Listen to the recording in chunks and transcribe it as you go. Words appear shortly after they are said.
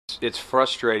it's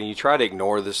frustrating. You try to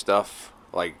ignore this stuff,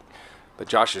 like, but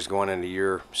Josh is going into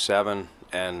year 7,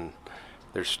 and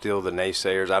there's still the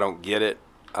naysayers. I don't get it.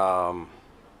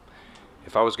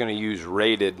 If I was going to use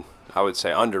rated, I would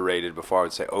say underrated before I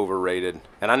would say overrated.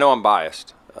 And I know I'm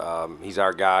biased. He's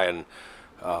our guy, and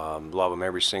love him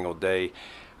every single day.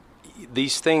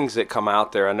 These things that come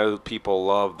out there, I know people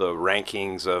love the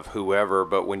rankings of whoever,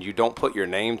 but when you don't put your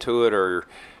name to it,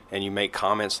 and you make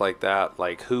comments like that,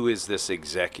 like, who is this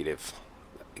executive?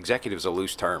 Executive's a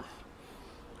loose term.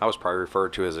 I was probably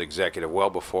referred to as executive well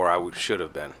before I should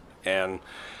have been. And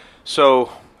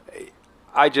so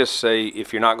I just say,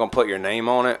 if you're not going to put your name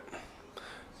on it,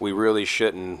 we really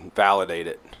shouldn't validate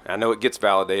it. I know it gets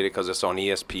validated because it's on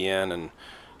ESPN,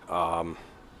 and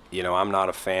you know, I'm not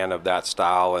a fan of that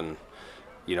style, and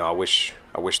you know, I wish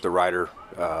the writer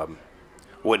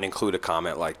wouldn't include a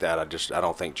comment like that. I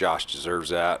don't think Josh deserves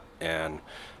that. And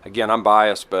again, I'm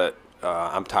biased, but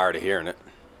I'm tired of hearing it.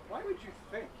 Why would you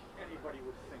think anybody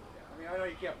would think that? I mean, I know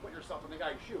you can't put yourself in the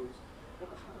guy's shoes, but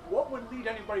what would lead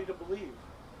anybody to believe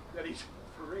that he's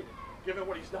overrated, given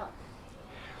what he's done?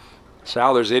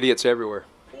 Sal, there's idiots everywhere.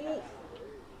 Oh.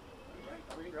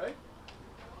 I mean, right?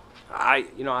 I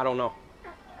don't know.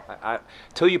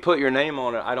 Till you put your name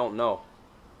on it, I don't know.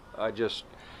 I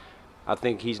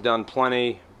think he's done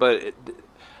plenty, but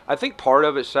I think part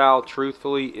of it, Sal,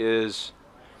 truthfully, is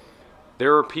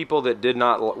there are people that did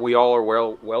not. We all are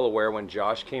well aware when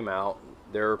Josh came out.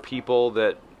 There are people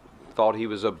that thought he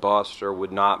was a bust or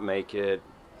would not make it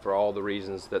for all the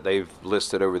reasons that they've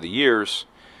listed over the years,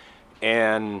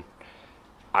 and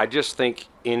I just think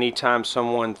anytime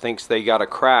someone thinks they got a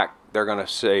crack, they're going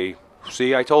to say,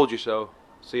 "See, I told you so."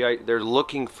 See, they're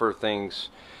looking for things.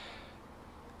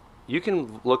 You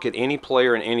can look at any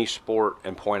player in any sport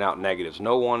and point out negatives.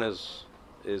 No one is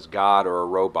God or a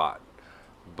robot.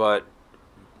 But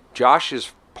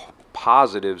Josh's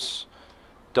positives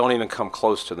don't even come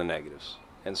close to the negatives.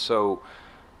 And so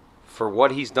for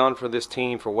what he's done for this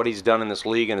team, for what he's done in this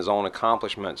league and his own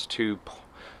accomplishments, to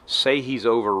say he's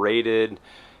overrated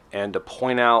and to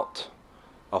point out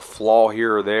a flaw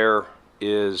here or there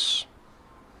is...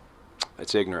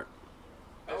 it's ignorant.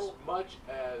 As much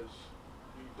as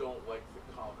you don't like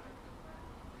the comment,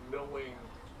 knowing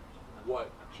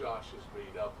what Josh is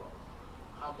made up of,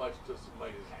 how much might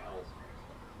it help?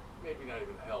 Maybe not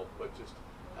even help, but just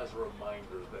as a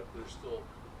reminder that there's still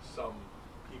some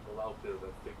people out there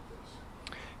that think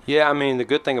this. Yeah, I mean, the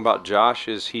good thing about Josh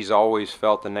is he's always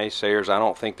felt the naysayers. I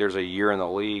don't think there's a year in the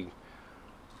league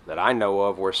that I know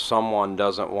of where someone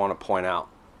doesn't want to point out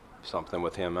something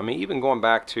with him. I mean, even going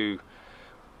back to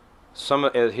some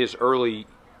of his early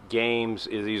games,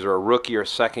 is he's a rookie or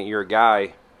second-year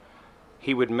guy,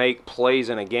 he would make plays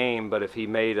in a game, but if he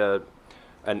made a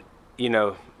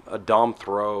dumb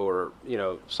throw or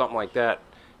something like that,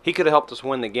 he could have helped us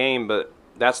win the game. But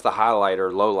that's the highlight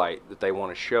or low light that they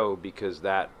want to show, because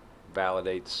that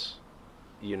validates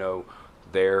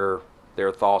their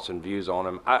thoughts and views on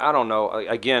him. I don't know.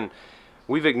 Again,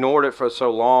 we've ignored it for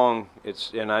so long.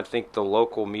 And I think the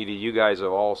local media, you guys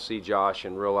have all see Josh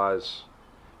and realize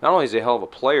not only is he a hell of a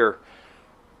player,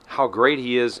 how great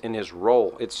he is in his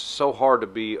role. It's so hard to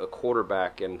be a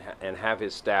quarterback and have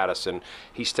his status, and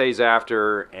he stays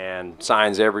after and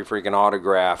signs every freaking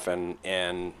autograph,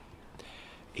 and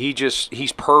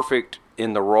he's perfect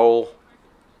in the role.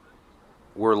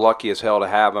 We're lucky as hell to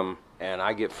have him, and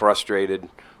I get frustrated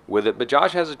with it. But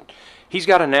Josh he's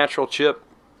got a natural chip,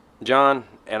 John,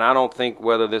 and I don't think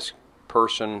whether this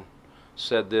person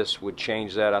said this would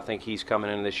change that. I think he's coming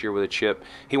in this year with a chip.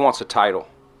 He wants a title.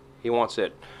 He wants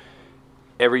it.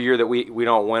 Every year that we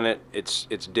don't win it, it's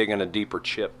digging a deeper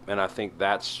chip, and I think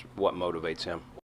that's what motivates him.